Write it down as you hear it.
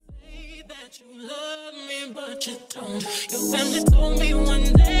but you don't. Your family told me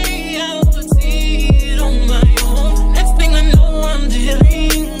one day I would see it on my own. Next thing I know, I'm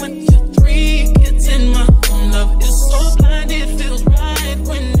dealing with your 3 kids in my own. Love is so blind, it feels right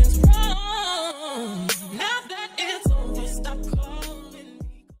when it's wrong. Now that it's over, stop calling me.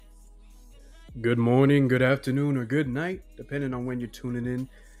 Good morning, good afternoon, or good night, depending on when you're tuning in.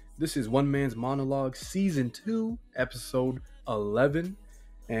 This is One Man's Monologue, Season 2, Episode 11,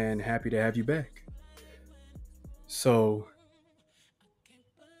 and happy to have you back. So,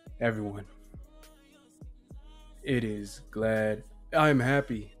 everyone, I'm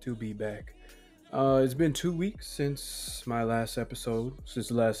happy to be back. It's been 2 weeks since the last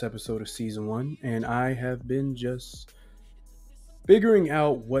episode of Season 1, and I have been just figuring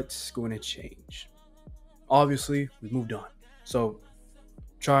out what's going to change. Obviously, we moved on, so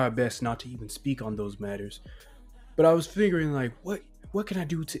try our best not to even speak on those matters. But I was figuring, like, what can I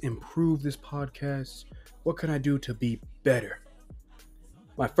do to improve this podcast? What can I do to be better?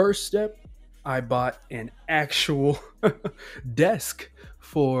 My first step, I bought an actual desk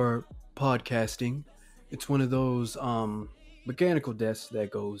for podcasting. It's one of those mechanical desks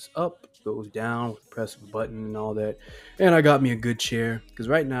that goes up, goes down with the press of a button and all that. And I got me a good chair, because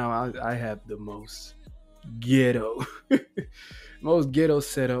right now I have the most ghetto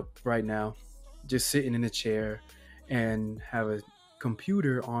setup right now, just sitting in a chair and have a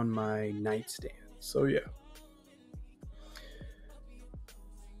computer on my nightstand. So yeah,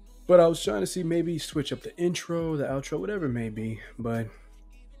 but I was trying to see, maybe switch up the intro, the outro, whatever it may be, but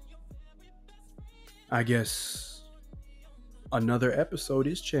I guess another episode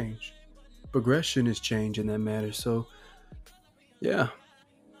is change, progression is change in that matter. So yeah,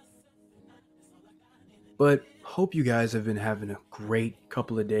 but hope you guys have been having a great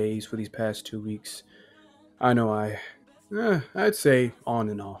couple of days for these past 2 weeks. I know I'd say on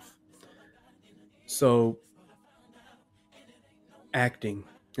and off. So, acting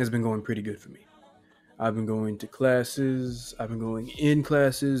has been going pretty good for me. I've been going to classes, I've been going in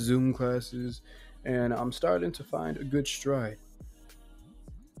classes, Zoom classes, and I'm starting to find a good stride.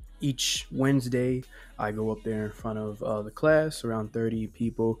 Each Wednesday, I go up there in front of the class, around 30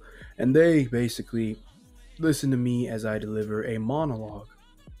 people, and they basically listen to me as I deliver a monologue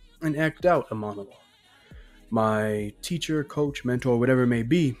and act out a monologue. My teacher, coach, mentor, whatever it may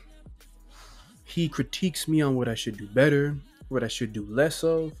be, he critiques me on what I should do better, what I should do less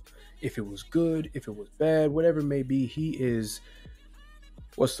of, if it was good, if it was bad, whatever it may be. He is,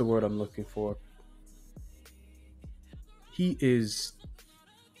 what's the word I'm looking for? He is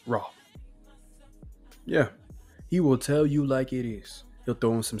raw. Yeah, he will tell you like it is. He'll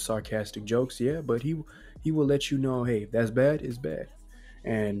throw in some sarcastic jokes, yeah, but he will let you know, hey, if that's bad, it's bad.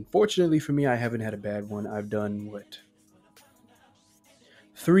 And fortunately for me, I haven't had a bad one. I've done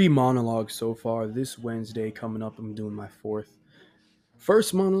 3 monologues so far. This Wednesday coming up, I'm doing my 4th.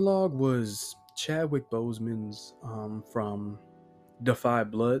 First monologue was Chadwick Boseman's from Defy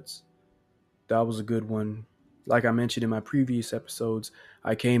Bloods. That was a good one. Like I mentioned in my previous episodes,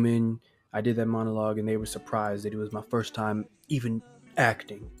 I came in, I did that monologue, and they were surprised that it was my first time even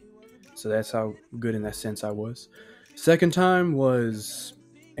acting. So that's how good in that sense I was. Second time was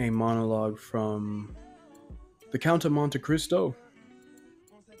a monologue from the Count of Monte Cristo.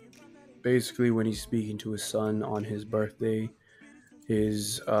 Basically, when he's speaking to his son on his birthday,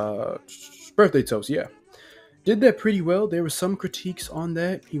 his birthday toast, yeah. Did that pretty well. There were some critiques on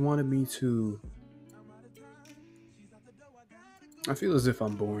that. He wanted me to... I feel as if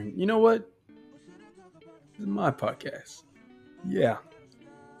I'm boring. You know what? This is my podcast. Yeah.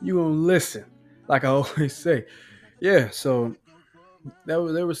 You gonna listen, like I always say. Yeah, so there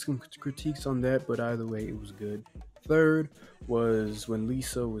was some critiques on that, but either way, it was good. Third was when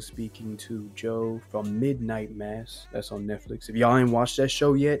Lisa was speaking to Joe from Midnight Mass. That's on Netflix. If y'all ain't watched that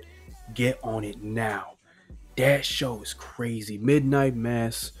show yet, get on it now. That show is crazy. Midnight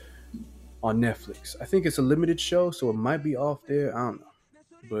Mass on Netflix. I think it's a limited show, so it might be off there. I don't know.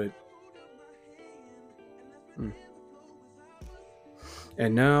 But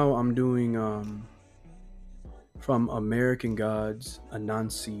and now I'm doing from American Gods,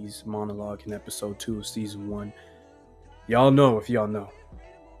 Anansi's monologue in episode 2 of season 1. Y'all know, if y'all know,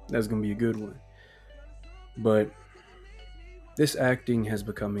 that's gonna be a good one. But this acting has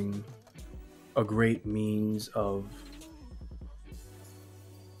becoming a great means of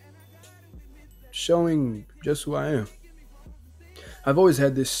showing just who I am. I've always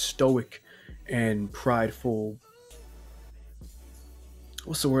had this stoic and prideful,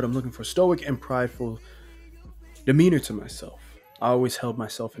 what's the word I'm looking for? Stoic and prideful demeanor to myself. I always held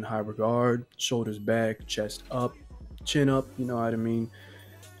myself in high regard, shoulders back, chest up, chin up, you know what I mean?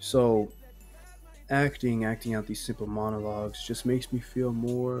 So acting out these simple monologues just makes me feel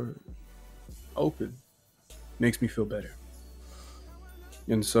more open, makes me feel better.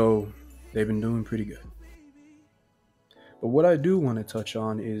 And so they've been doing pretty good. But what I do want to touch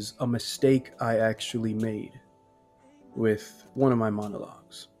on is a mistake I actually made with one of my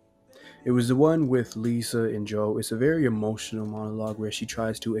monologues. It was the one with Lisa and Joe. It's a very emotional monologue where she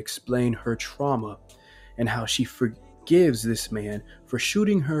tries to explain her trauma and how she forgives this man for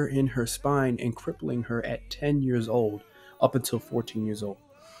shooting her in her spine and crippling her at 10 years old up until 14 years old.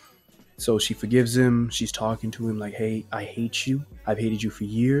 So she forgives him. She's talking to him like, hey, I hate you. I've hated you for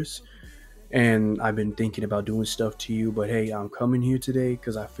years. And I've been thinking about doing stuff to you. But hey, I'm coming here today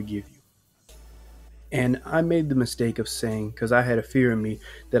because I forgive you. And I made the mistake of saying, because I had a fear in me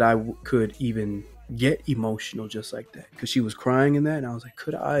that could even get emotional just like that. Because she was crying in that. And I was like,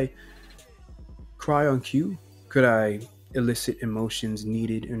 could I cry on cue? Could I elicit emotions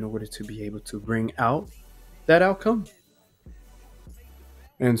needed in order to be able to bring out that outcome?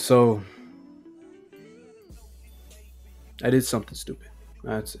 And so I did something stupid,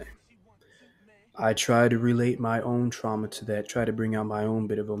 I'd say. I tried to relate my own trauma to that, try to bring out my own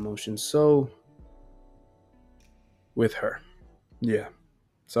bit of emotion. So, with her. Yeah.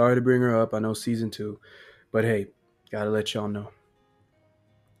 Sorry to bring her up. I know season two. But hey, gotta let y'all know.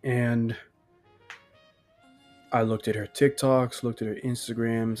 And I looked at her TikToks, looked at her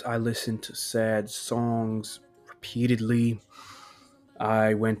Instagrams. I listened to sad songs repeatedly.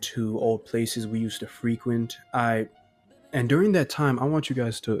 I went to old places we used to frequent. And during that time, I want you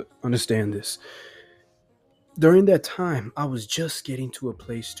guys to understand this. During that time, I was just getting to a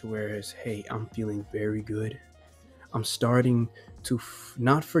place to where it's, hey, I'm feeling very good. I'm starting to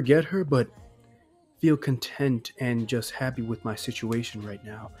not forget her, but feel content and just happy with my situation right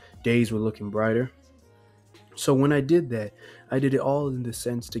now. Days were looking brighter. So when I did that, I did it all in the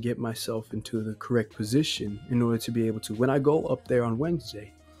sense to get myself into the correct position in order to be able to, when I go up there on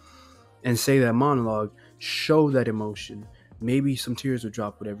Wednesday and say that monologue, show that emotion, maybe some tears will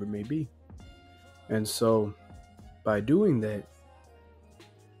drop, whatever it may be. And so by doing that,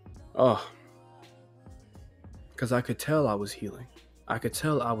 because I could tell I was healing. I could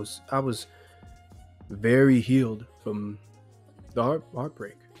tell I was very healed from the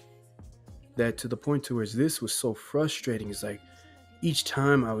heartbreak. That to the point to where this was so frustrating. It's like each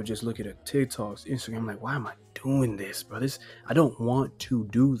time I would just look at a TikToks, Instagram, I'm like, why am I doing this, bro? I don't want to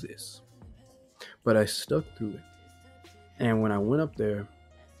do this. But I stuck through it. And when I went up there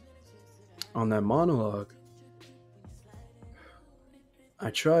on that monologue, I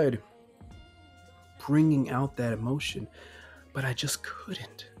tried bringing out that emotion, but I just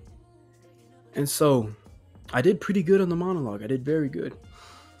couldn't. And so I did pretty good on the monologue. I did very good.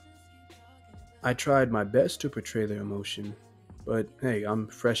 I tried my best to portray their emotion, but hey, I'm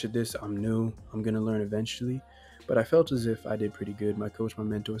fresh at this. I'm new. I'm going to learn eventually. But I felt as if I did pretty good. My coach, my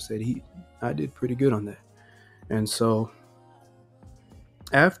mentor said I did pretty good on that. And so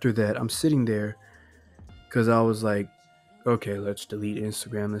after that, I'm sitting there because I was like, okay, let's delete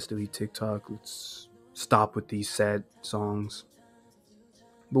Instagram. Let's delete TikTok. Let's stop with these sad songs.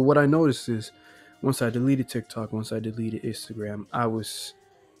 But what I noticed is once I deleted TikTok, once I deleted Instagram,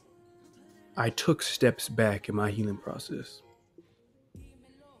 I took steps back in my healing process.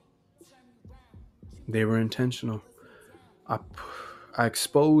 They were intentional. I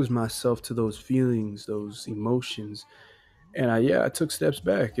exposed myself to those feelings, those emotions, and I took steps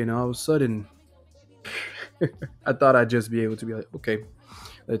back. And all of a sudden, I thought I'd just be able to be like, okay,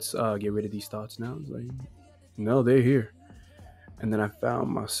 let's get rid of these thoughts now. It's like, no, they're here. And then I found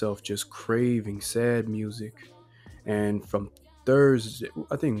myself just craving sad music. And from Thursday,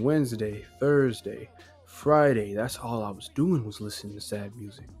 I think Wednesday, Thursday, Friday, that's all I was doing was listening to sad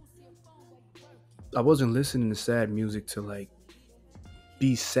music. I wasn't listening to sad music to like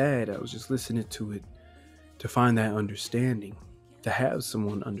be sad. I was just listening to it to find that understanding, to have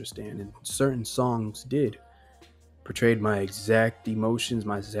someone understand. And certain songs portrayed my exact emotions,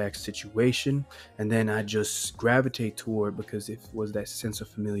 my exact situation, and then I just gravitate toward because it was that sense of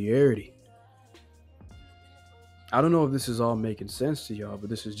familiarity. I don't know if this is all making sense to y'all, but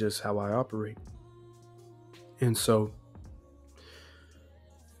this is just how I operate. And so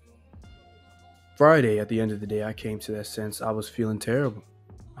Friday, at the end of the day, I came to that sense. I was feeling terrible.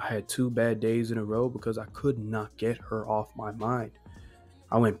 I had 2 bad days in a row because I could not get her off my mind.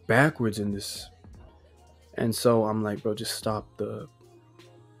 I went backwards in this. And so I'm like, bro, just stop the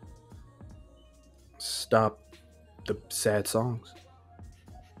sad songs.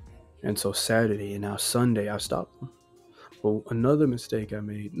 And so Saturday and now Sunday, I stopped them. But another mistake I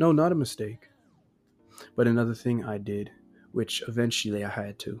made, no, not a mistake, but another thing I did, which eventually I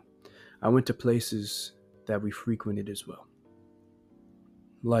had to. I went to places that we frequented as well.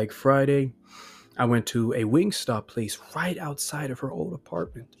 Like Friday, I went to a Wingstop place right outside of her old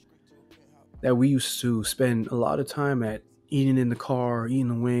apartment that we used to spend a lot of time at, eating in the car, eating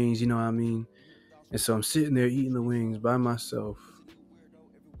the wings, you know what I mean? And so I'm sitting there eating the wings by myself,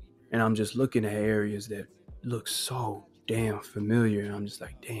 and I'm just looking at areas that look so damn familiar, and I'm just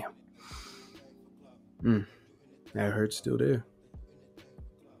like, damn, that hurt's still there.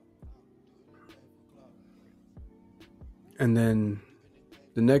 And then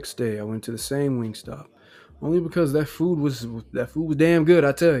the next day, I went to the same Wingstop, only because that food was damn good.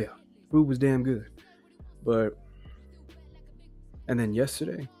 I tell you, food was damn good. But and then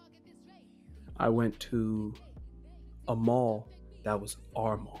yesterday, I went to a mall that was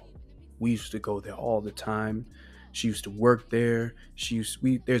our mall. We used to go there all the time. She used to work there.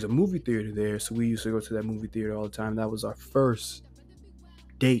 There's a movie theater there, so we used to go to that movie theater all the time. That was our first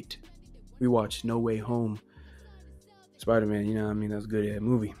date. We watched No Way Home, Spider-Man. You know what I mean? That was a good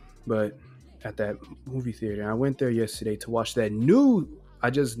movie. But at that movie theater, and I went there yesterday to watch that new. I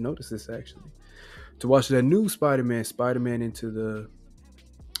just noticed this actually. To watch that new Spider-Man Into the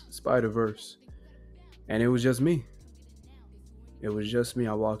Spider-Verse, and it was just me. It was just me.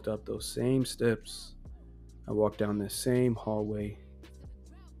 I walked up those same steps. I walked down the same hallway.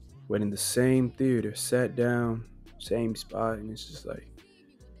 Went in the same theater. Sat down. Same spot. And it's just like...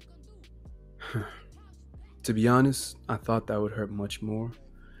 To be honest, I thought that would hurt much more.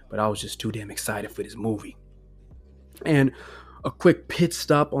 But I was just too damn excited for this movie. And a quick pit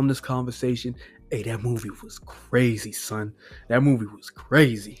stop on this conversation. Hey, that movie was crazy, son. That movie was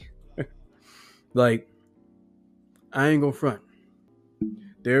crazy. Like, I ain't gonna front.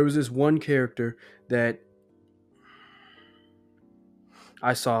 There was this one character that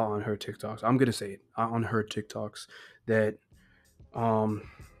I saw on her TikToks. I'm gonna say it on her TikToks that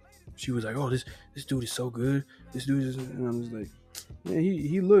she was like, "Oh, this dude is so good. This dude is," and I'm just like, "Man,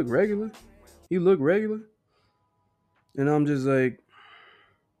 he looked regular. He looked regular," and I'm just like,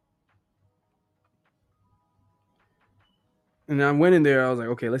 and I went in there. I was like,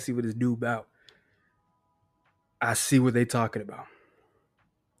 "Okay, let's see what this dude about." I see what they talking about.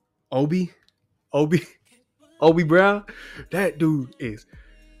 Obi, Obi, Obi Brown. That dude's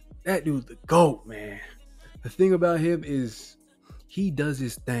the GOAT, man. The thing about him is he does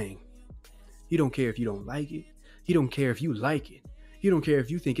his thing. He don't care if you don't like it. He don't care if you like it. He don't care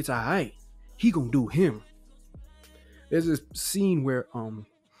if you think it's alright. He gonna do him. There's this scene where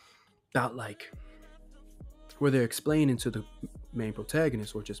about like where they're explaining to the main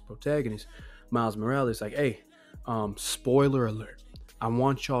protagonist or just protagonist, Miles Morales, like, hey, spoiler alert. I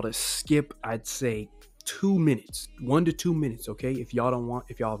want y'all to skip, I'd say 2 minutes, 1 to 2 minutes, okay? If y'all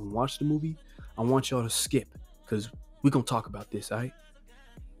haven't watched the movie, I want y'all to skip, because we're gonna talk about this, alright?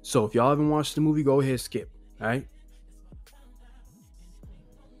 So if y'all haven't watched the movie, go ahead, skip, alright?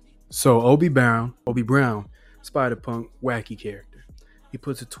 So Obi Brown, Spider-Punk, wacky character. He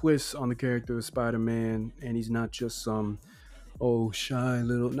puts a twist on the character of Spider-Man, and he's not just some shy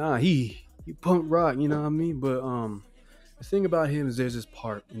little. Nah, he punk rock, you know what I mean? But the thing about him is there's this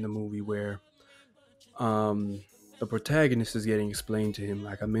part in the movie where the protagonist is getting explained to him,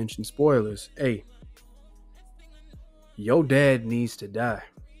 like I mentioned, spoilers. Hey, your dad needs to die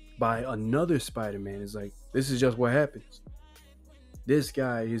by another Spider-Man. It's like, this is just what happens. This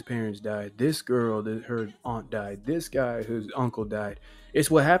guy, his parents died. This girl, her aunt died. This guy, his uncle died. It's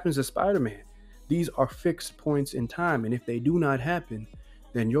what happens to Spider-Man. These are fixed points in time, and if they do not happen,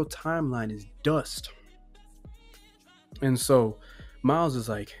 then your timeline is dust. And so Miles is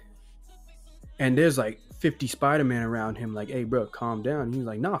like, and there's like 50 Spider-Man around him, like, hey, bro, calm down. And he's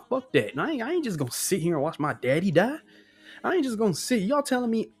like, nah, fuck that. And I ain't just gonna sit here and watch my daddy die. I ain't just gonna sit. Y'all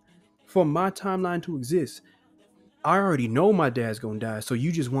telling me for my timeline to exist, I already know my dad's gonna die. So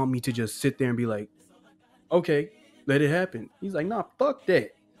you just want me to just sit there and be like, okay, let it happen. He's like, nah, fuck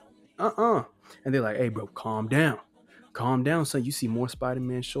that. And they're like, hey, bro, calm down. Calm down, son. You see more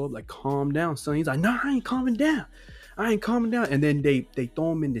Spider-Man show up. Like, calm down, son. He's like, nah, I ain't calming down. And then they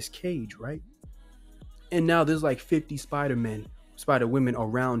throw him in this cage, right? And now there's like 50 Spider-Women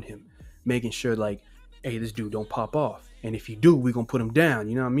around him, making sure like, hey, this dude don't pop off. And if you do, we're going to put him down.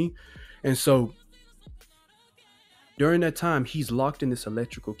 You know what I mean? And so during that time, he's locked in this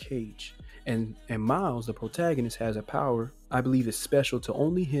electrical cage. And Miles, the protagonist, has a power, I believe is special to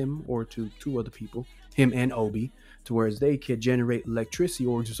only him or to 2 other people, him and Obi, to whereas they can generate electricity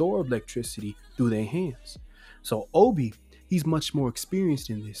or absorb electricity through their hands. So Obi, he's much more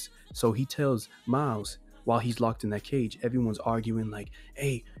experienced in this. So he tells Miles, while he's locked in that cage, everyone's arguing like,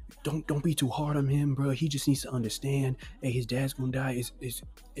 hey, don't be too hard on him, bro. He just needs to understand. Hey, his dad's gonna die.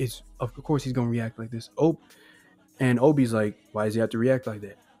 Is of course he's gonna react like this. Oh, and Obi's like, why does he have to react like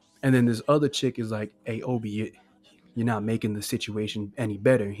that? And then this other chick is like, hey, Obi, you're not making the situation any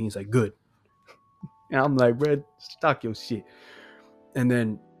better. And he's like, good. And I'm like, bro, stop your shit. And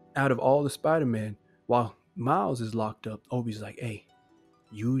then out of all the Spider-Man, while Miles is locked up, Obi's like, hey,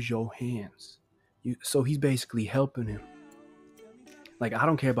 use your hands. So he's basically helping him. Like, I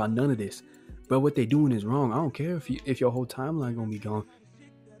don't care about none of this. But what they doing is wrong. I don't care if your whole timeline gonna be gone.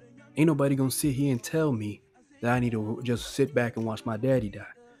 Ain't nobody gonna sit here and tell me that I need to just sit back and watch my daddy die.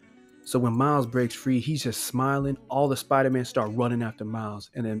 So when Miles breaks free, he's just smiling. All the Spider-Man start running after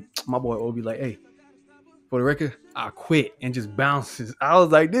Miles. And then my boy Obi like, hey, for the record, I quit, and just bounces. I was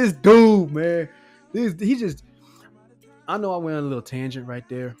like, this dude, man. I know I went on a little tangent right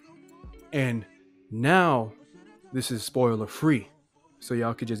there. And now this is spoiler free. So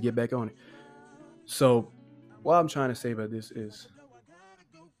y'all could just get back on it. So what I'm trying to say about this is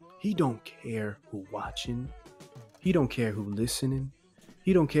he don't care who watching. He don't care who listening.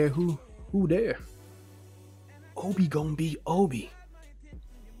 He don't care who there. Obi gonna be Obi.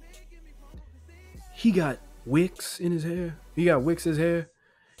 He got wicks in his hair. He got wicks in his hair.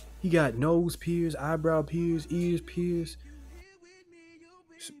 He got nose pierced, eyebrow pierced, ears pierced.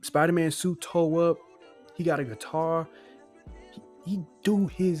 Spider-Man suit toe up. He got a guitar. He do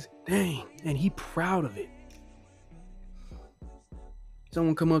his thing, and he proud of it.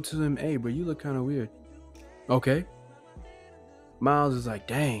 Someone come up to him, hey, bro, you look kind of weird. Okay. Miles is like,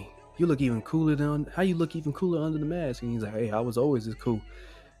 dang, you look even cooler how you look even cooler under the mask? And he's like, hey, I was always this cool.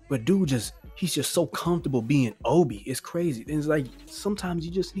 But dude he's just so comfortable being Obi. It's crazy. And it's like, sometimes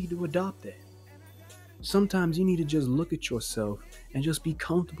you just need to adopt that. Sometimes you need to just look at yourself and just be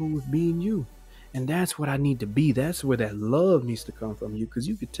comfortable with being you. And that's what I need to be. That's where that love needs to come from you. Because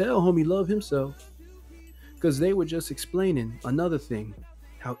you could tell homie love himself. Because they were just explaining another thing.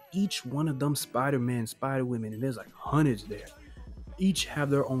 How each one of them Spider-Man, Spider-Women, and there's like hundreds there, each have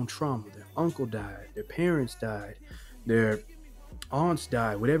their own trauma. Their uncle died. Their parents died. Their aunts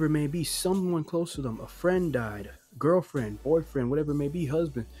died. Whatever it may be. Someone close to them. A friend died. Girlfriend, boyfriend, whatever it may be.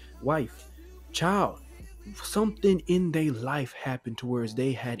 Husband, wife, child. Something in their life happened to where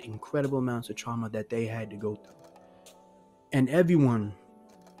they had incredible amounts of trauma that they had to go through. And everyone,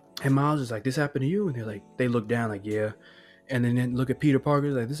 and Miles is like, this happened to you? And they're like, they look down like, yeah. And then look at Peter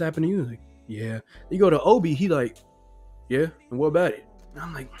Parker, like, this happened to you? Like, yeah. You go to Obi, he like, yeah, and what about it? And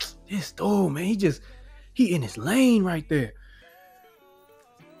I'm like, this dude, man, he in his lane right there.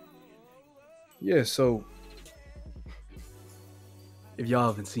 Yeah, so if y'all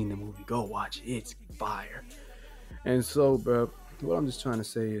haven't seen the movie, go watch it. It's fire. And so, bro, what I'm just trying to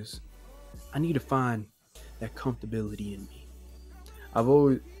say is I need to find that comfortability in me. I've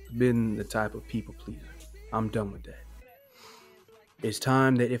always been the type of people pleaser. I'm done with that. It's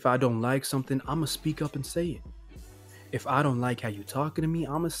time that if I don't like something, I'm going to speak up and say it. If I don't like how you talking to me,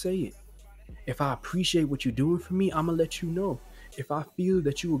 I'm going to say it. If I appreciate what you're doing for me, I'm going to let you know. If I feel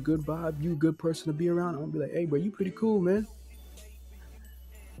that you a good vibe, you a good person to be around, I'm going to be like, hey, bro, you pretty cool, man.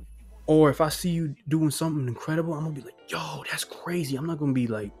 Or if I see you doing something incredible, I'm going to be like, yo, that's crazy. I'm not going to be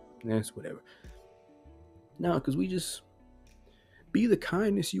like, that's whatever. No, because we just be the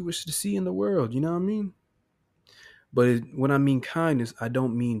kindness you wish to see in the world. You know what I mean? But when I mean kindness, I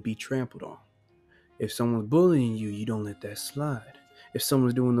don't mean be trampled on. If someone's bullying you, you don't let that slide. If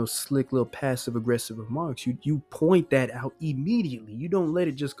someone's doing those slick little passive-aggressive remarks, you point that out immediately. You don't let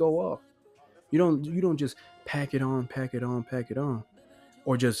it just go off. You don't just pack it on,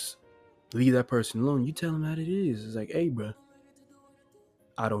 or just leave that person alone. You tell them how it is. It's like, hey, bro,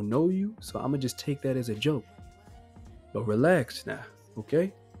 I don't know you, so I'm gonna just take that as a joke. But relax now,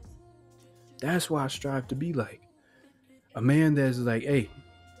 okay? That's why I strive to be like a man that's like, hey,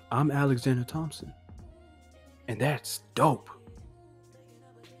 I'm Alexander Thompson. And that's dope.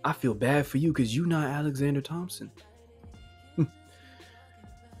 I feel bad for you because you're not Alexander Thompson.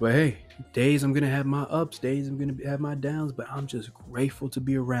 But hey, days I'm going to have my ups, days I'm going to have my downs, but I'm just grateful to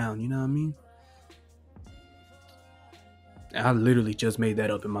be around. You know what I mean? I literally just made that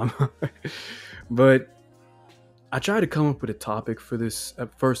up in my mind. But I tried to come up with a topic for this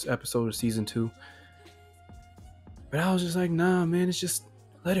first episode of season 2. But I was just like, nah, man, it's just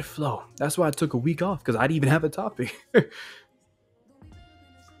let it flow. That's why I took a week off, because I didn't even have a topic.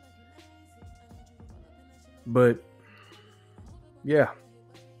 But yeah,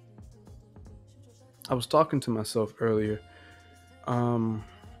 I was talking to myself earlier. Gotta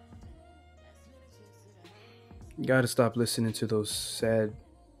stop listening to those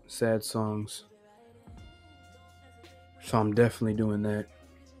sad songs. So I'm definitely doing that.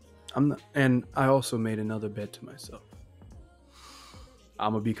 I'm not, and I also made another bet to myself.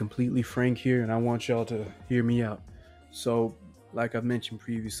 I'm gonna be completely frank here, and I want y'all to hear me out. So, like I've mentioned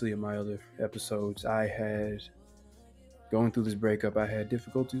previously in my other episodes, I had going through this breakup. I had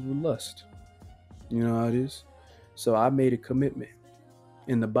difficulties with lust. You know how it is. So I made a commitment.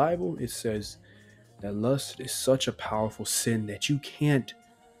 In the Bible, it says that lust is such a powerful sin that you can't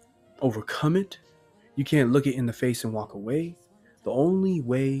overcome it. You can't look it in the face and walk away. The only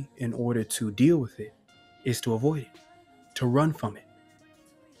way in order to deal with it is to avoid it, to run from it.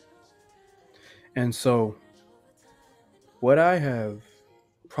 And so, what I have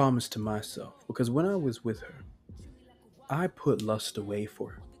promised to myself, because when I was with her, I put lust away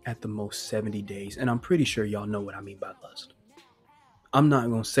for at the most 70 days. And I'm pretty sure y'all know what I mean by lust. I'm not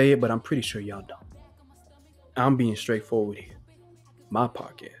going to say it, but I'm pretty sure y'all don't. I'm being straightforward here. My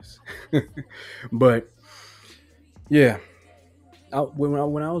podcast. But yeah,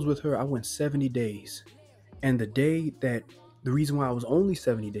 when I was with her, I went 70 days. And the reason why I was only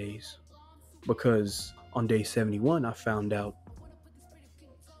 70 days, because on day 71, I found out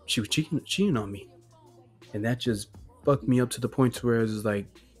she was cheating on me. And that just fucked me up to the point where it was like,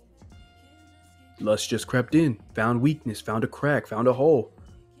 lust just crept in, found weakness, found a crack, found a hole,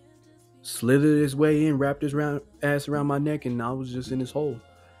 slithered his way in, wrapped his ass around my neck, and I was just in this hole.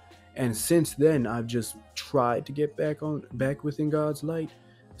 And since then, I've just tried to get back within God's light,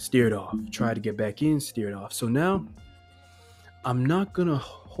 steered off. Tried to get back in, steered off. So now, I'm not gonna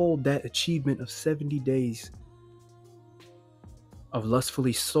hold that achievement of 70 days of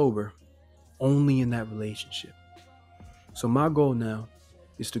lustfully sober only in that relationship. So my goal now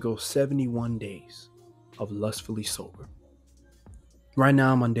is to go 71 days of lustfully sober. Right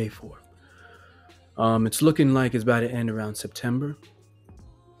now, I'm on day 4. It's looking like it's about to end around September.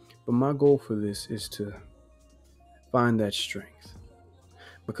 But my goal for this is to find that strength,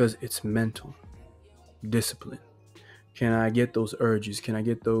 because it's mental discipline. Can I get those urges? Can I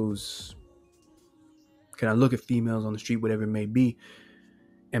look at females on the street, whatever it may be,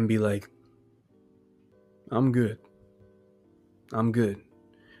 and be like, I'm good.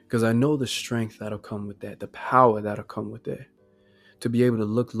 Because I know the strength that'll come with that, the power that'll come with that. To be able to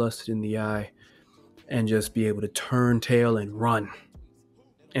look lust in the eye and just be able to turn tail and run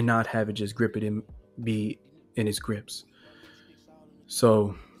and not have it just be in its grips.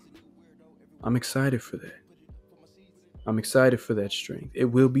 So I'm excited for that. I'm excited for that strength. It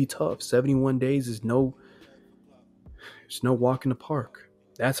will be tough. 71 days is no walk in the park.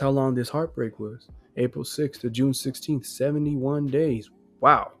 That's how long this heartbreak was. April 6th to June 16th, 71 days.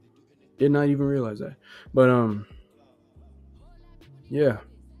 Wow. Did not even realize that. But yeah.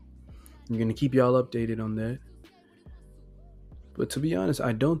 I'm going to keep y'all updated on that. But to be honest,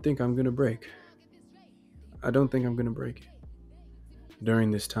 I don't think I'm going to break. During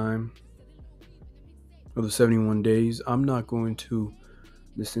this time of the 71 days, I'm not going to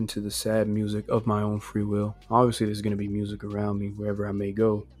listen to the sad music of my own free will. Obviously, there's going to be music around me wherever I may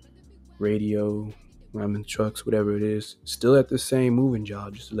go. Radio, when I'm in trucks, whatever it is. Still at the same moving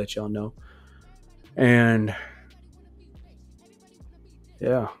job, just to let y'all know. And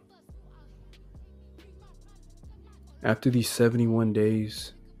yeah. After these 71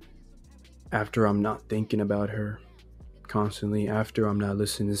 days, after I'm not thinking about her constantly, after I'm not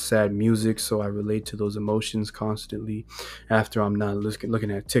listening to sad music so I relate to those emotions constantly, after I'm not looking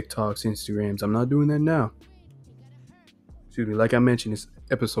at TikToks, Instagrams, I'm not doing that now. Excuse me, like I mentioned, it's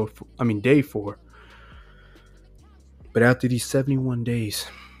day 4. But after these 71 days,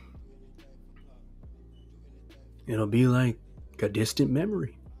 it'll be like a distant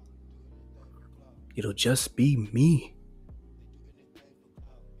memory. It'll just be me.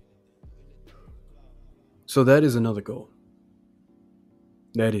 So that is another goal.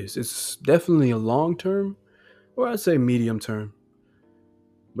 It's definitely a long term, or I'd say medium term.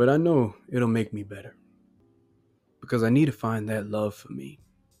 But I know it'll make me better. Because I need to find that love for me.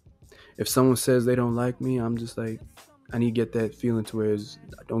 If someone says they don't like me, I'm just like, I need to get that feeling to where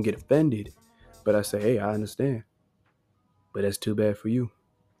I don't get offended. But I say, hey, I understand. But that's too bad for you.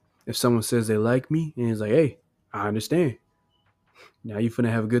 If someone says they like me, and it's like, hey, I understand. Now you finna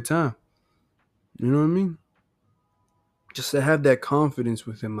have a good time. You know what I mean? Just to have that confidence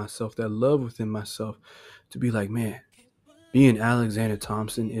within myself, that love within myself, to be like, man, being Alexander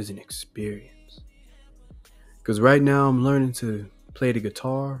Thompson is an experience. Because right now I'm learning to play the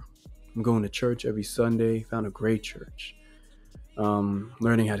guitar. I'm going to church every Sunday. Found a great church.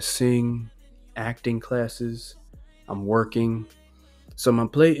 Learning how to sing, acting classes. I'm working. So my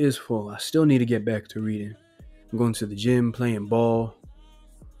plate is full. I still need to get back to reading. I'm going to the gym, playing ball.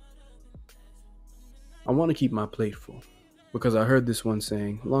 I want to keep my plate full. Because I heard this one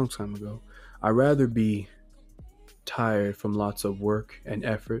saying a long time ago, I'd rather be tired from lots of work and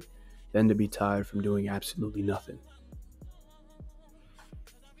effort than to be tired from doing absolutely nothing.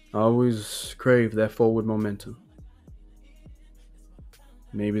 I always crave that forward momentum.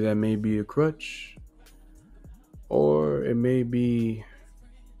 Maybe that may be a crutch, or it may be,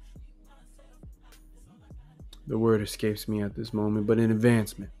 the word escapes me at this moment, but an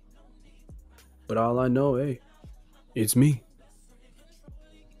advancement. But all I know, hey, it's me.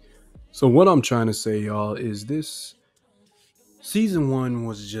 So what I'm trying to say, y'all, is this season one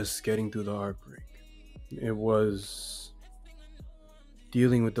was just getting through the heartbreak. It was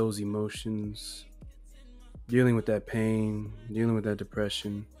dealing with those emotions, dealing with that pain, dealing with that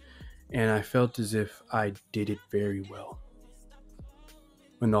depression, and I felt as if I did it very well.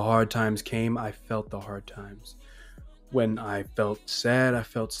 When the hard times came, I felt the hard times. When I felt sad, I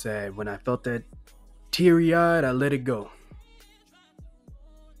felt sad. When I felt that teary-eyed, I let it go.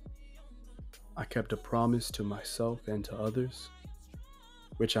 I kept a promise to myself and to others,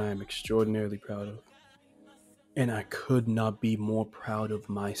 which I am extraordinarily proud of. And I could not be more proud of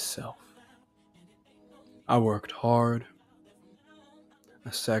myself. I worked hard, I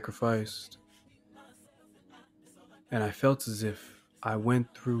sacrificed, and I felt as if I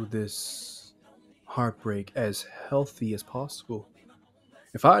went through this heartbreak as healthy as possible.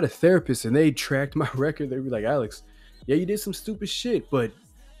 If I had a therapist and they tracked my record, they'd be like, Alex, yeah, you did some stupid shit, but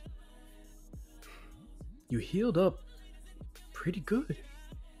you healed up pretty good.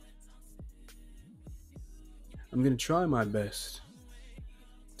 I'm going to try my best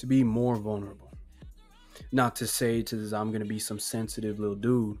to be more vulnerable. Not to say I'm going to be some sensitive little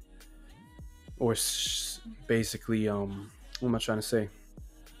dude or basically, what am I trying to say?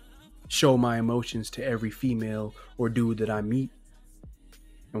 Show my emotions to every female or dude that I meet.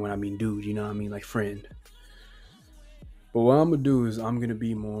 And when I mean dude, you know what I mean? Like friend. But what I'm going to do is I'm going to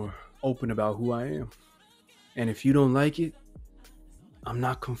be more open about who I am. And if you don't like it, I'm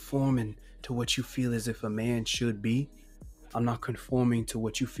not conforming to what you feel as if a man should be. I'm not conforming to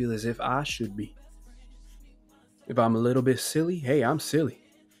what you feel as if I should be. If I'm a little bit silly, hey, I'm silly.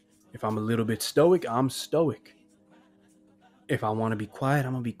 If I'm a little bit stoic, I'm stoic. If I want to be quiet,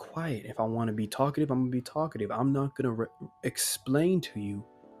 I'm going to be quiet. If I want to be talkative, I'm going to be talkative. I'm not going to explain to you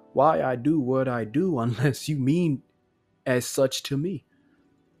why I do what I do unless you mean as such to me.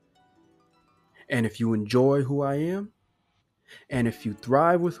 And if you enjoy who I am, and if you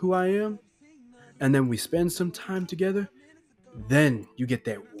thrive with who I am, and then we spend some time together, then you get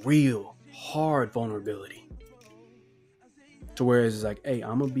that real hard vulnerability. To where it's like, hey,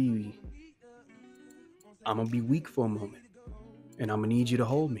 I'm gonna be weak for a moment. And I'm gonna need you to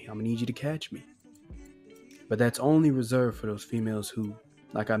hold me. I'm gonna need you to catch me. But that's only reserved for those females who,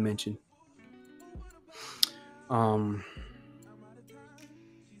 like I mentioned,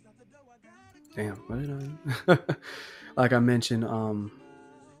 like I mentioned,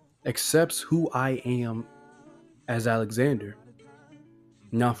 accepts who I am as Alexander.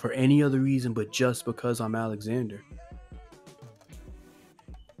 Not for any other reason, but just because I'm Alexander.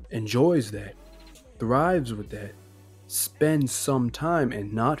 Enjoys that. Thrives with that. Spends some time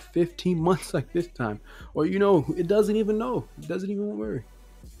and not 15 months like this time. Or, it doesn't even know. It doesn't even worry.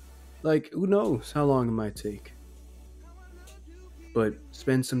 Like, who knows how long it might take. But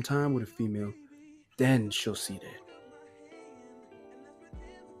spend some time with a female. Then she'll see that.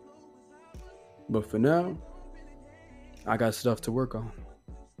 But for now, I got stuff to work on.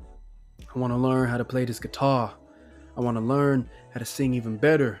 I want to learn how to play this guitar. I want to learn how to sing even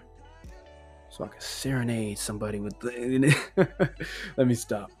better. So I can serenade somebody with let me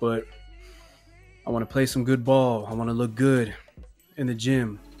stop. But I want to play some good ball. I want to look good in the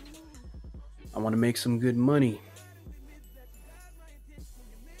gym. I want to make some good money.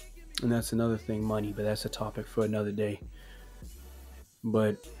 And that's another thing, money, but that's a topic for another day.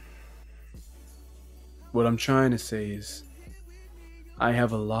 But what I'm trying to say is I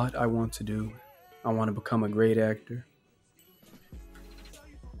have a lot I want to do. I want to become a great actor.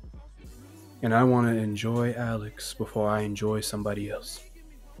 And I want to enjoy Alex before I enjoy somebody else.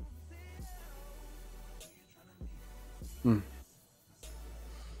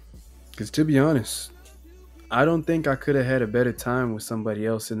 Because to be honest, I don't think I could have had a better time with somebody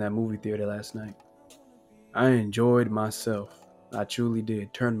else in that movie theater last night. I enjoyed myself. I truly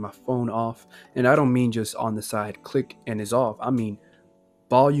did. Turned my phone off. And I don't mean just on the side, click and it's off. I mean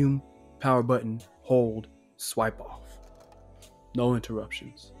volume, power button, hold, swipe off. No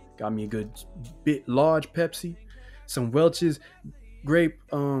interruptions. Got me a good bit large Pepsi, some Welch's grape,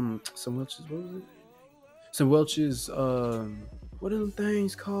 some Welch's, what was it? Some Welch's, what are them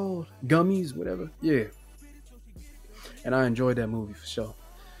things called? Gummies, whatever. Yeah. And I enjoyed that movie for sure.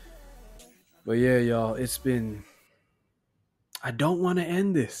 But yeah, y'all, I don't want to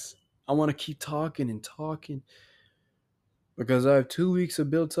end this. I want to keep talking and talking because I have 2 weeks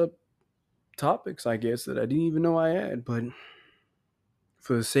of built up topics, I guess, that I didn't even know I had. But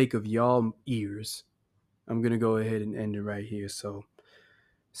for the sake of y'all ears, I'm going to go ahead and end it right here. So,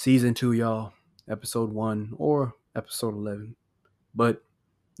 season 2, y'all, episode 1 or episode 11. But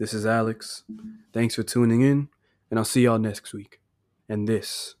this is Alex. Thanks for tuning in, and I'll see y'all next week. And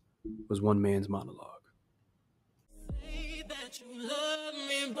this was One Man's Monologue. Say that you love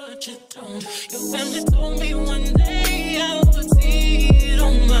me, but you don't. Your family told me one day I would see it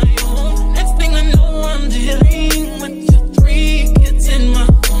on my own. Next thing I know, I'm dealing with your 3 kids in my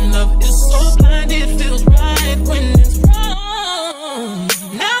own. Love is so blind, it feels right when